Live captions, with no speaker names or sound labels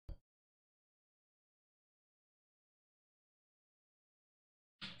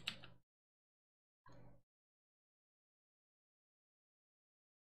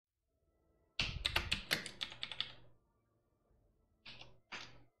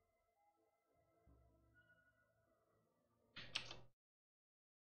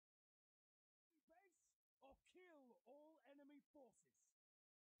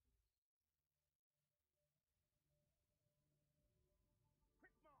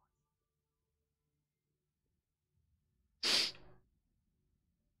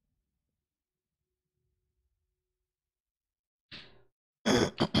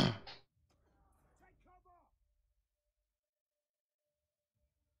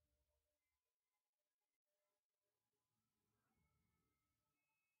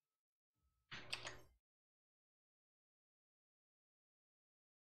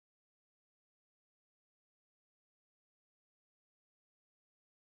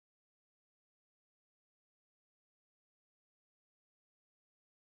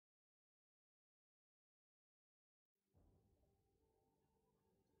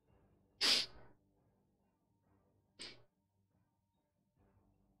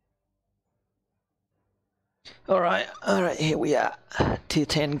Alright, here we are. Tier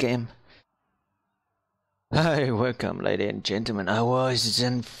 10 game. Hi, welcome ladies and gentlemen. I was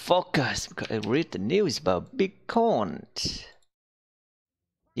in focus because I read the news about Bitcoin.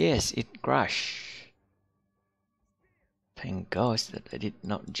 Yes, it crashed. Thank God that I did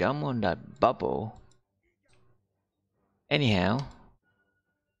not jump on that bubble. Anyhow,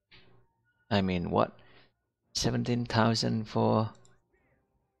 I mean what? 17,000 for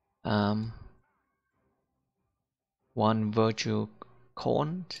one virtual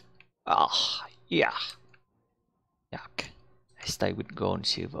coin? Ah, yeah. Yuck. I stay with gold and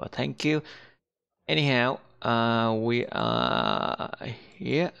silver. Thank you. Anyhow, we are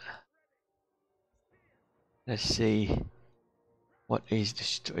here. Let's see what is the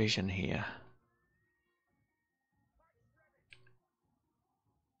situation here.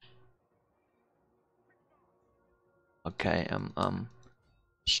 Okay, I'm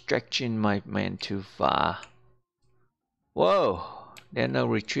stretching my man too far. Whoa, there's no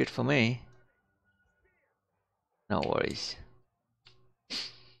retreat for me. No worries.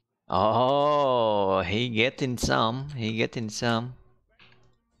 Oh, he getting some. He getting some.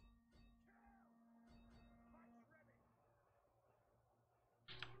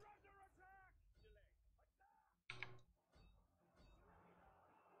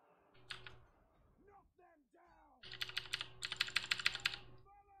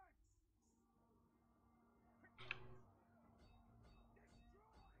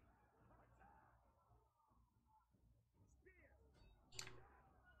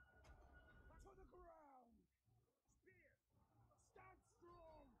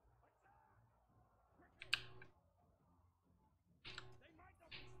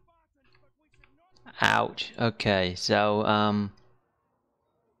 Ouch. Okay, so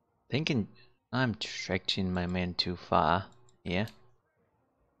thinking I'm stretching my man too far here.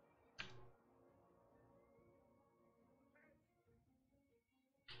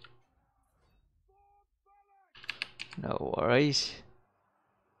 No worries.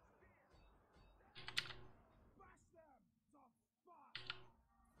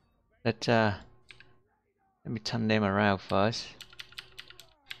 Let me turn them around first.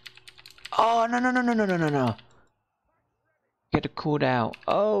 Oh no. Get a cooldown.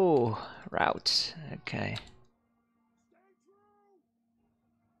 Oh, routes. Okay.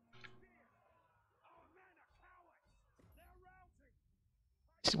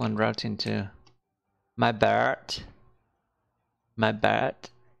 This one routing too. My bad. My bad.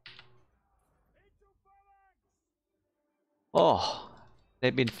 Oh,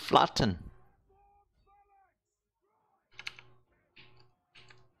 they've been flattened.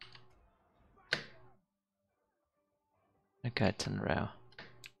 Okay, turn around.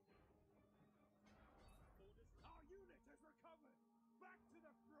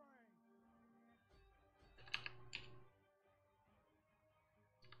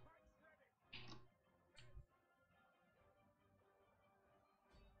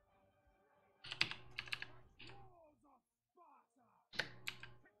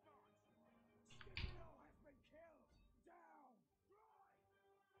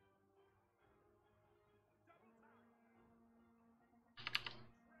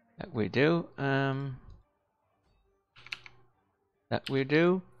 That we do. That we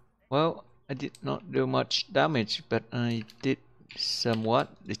do. Well, I did not do much damage, but I did somewhat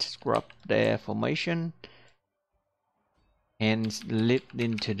disrupt their formation and lead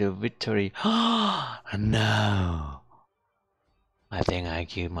into the victory. No, I think I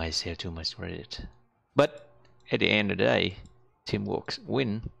give myself too much credit. But at the end of the day, teamwork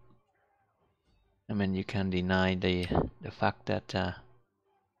win. I mean, you can't deny the fact that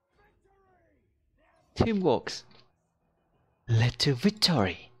teamwork led to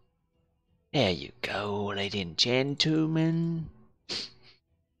victory. There you go, ladies and gentlemen.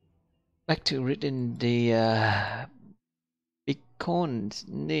 Back to reading the Cons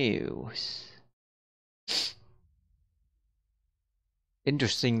news.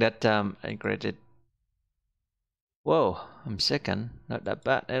 Interesting that I graded. Whoa, I'm second. Not that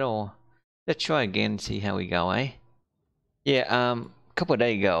bad at all. Let's try again, see how we go, eh? Yeah, a couple of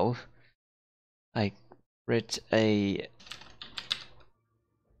days ago, I read a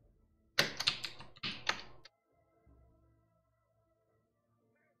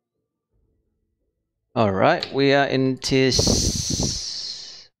Alright, we are in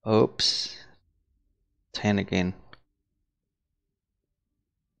this. Oops. 10 again.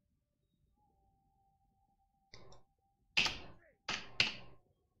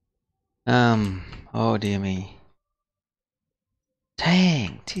 Oh dear me.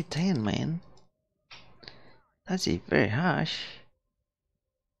 Dang, T10, man. That's very harsh.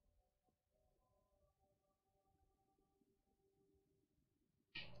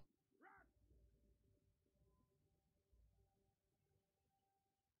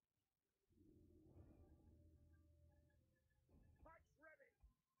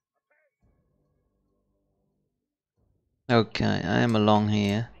 Okay, I am along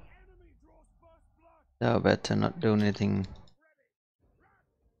here. So I better not do anything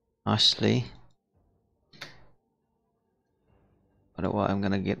harshly. Otherwise I'm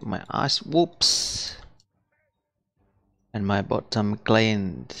gonna get my ass whoops. And my bottom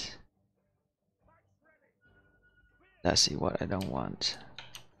cleaned. That's what I don't want.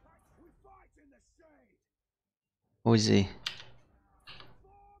 Who is he?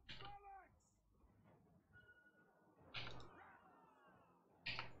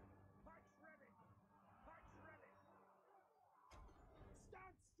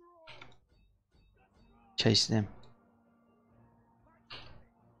 Chase them.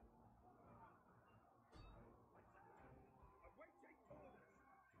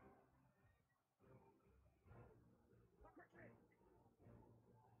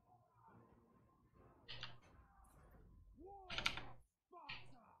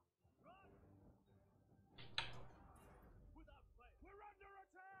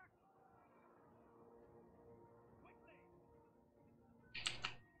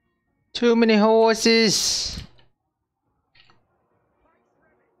 Too many horses.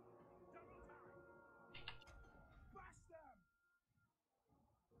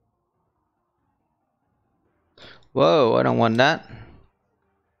 Whoa, I don't want that.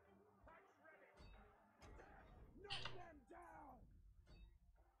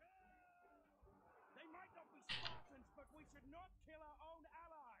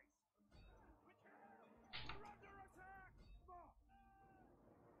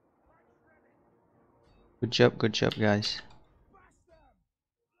 Good job, guys.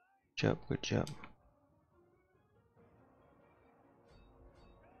 Good job.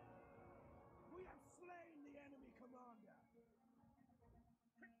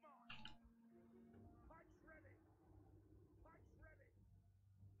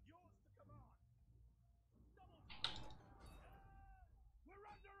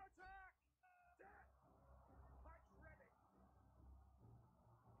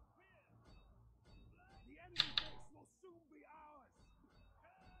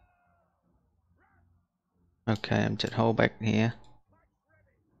 Okay, I'm just hold back here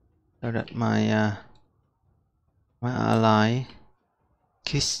so that my my ally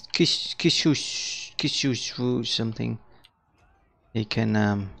Kishu something he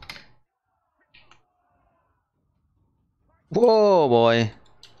can Whoa boy.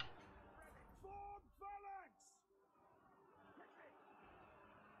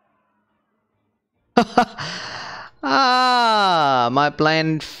 Ah, my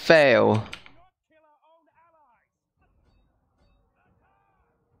plan failed.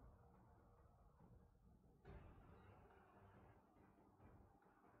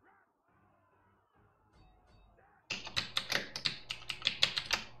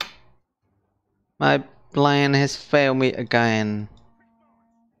 My plan has failed me again.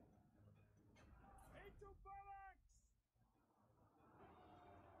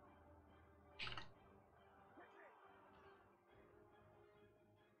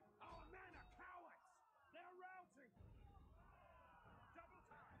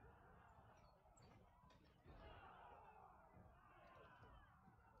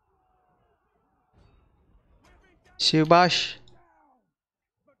 Shubash.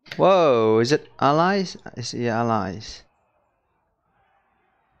 Whoa, is it allies? I see allies.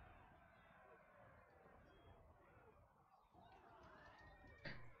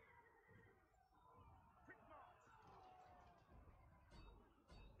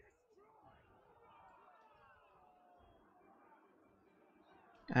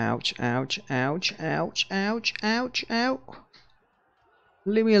 Ouch, ouch, ouch, ouch, ouch, ouch, ouch.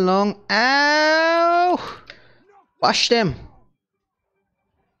 Leave me alone. Ow! Wash them.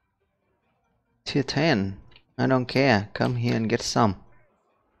 Tier 10. I don't care. Come here and get some.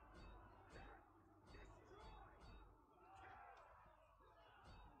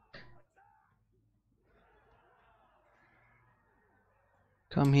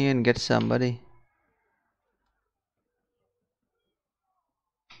 Come here and get somebody.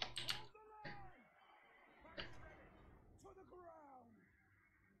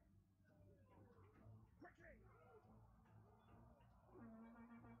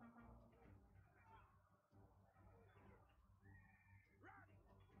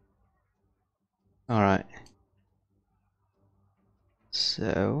 Alright.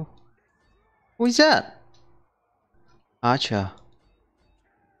 So... who is that? Archer.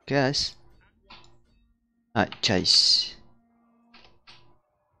 Guess. Chase.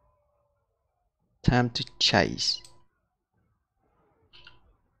 Time to chase.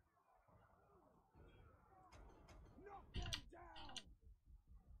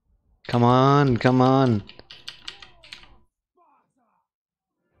 Come on, come on.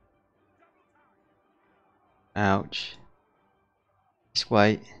 Ouch. Just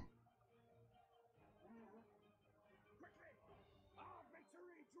wait.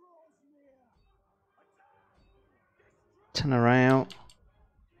 Turn around.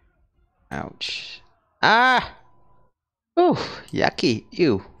 Ouch. Ah! Ooh, yucky.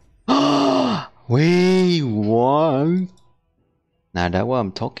 Ew. We won. Now that's what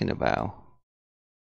I'm talking about.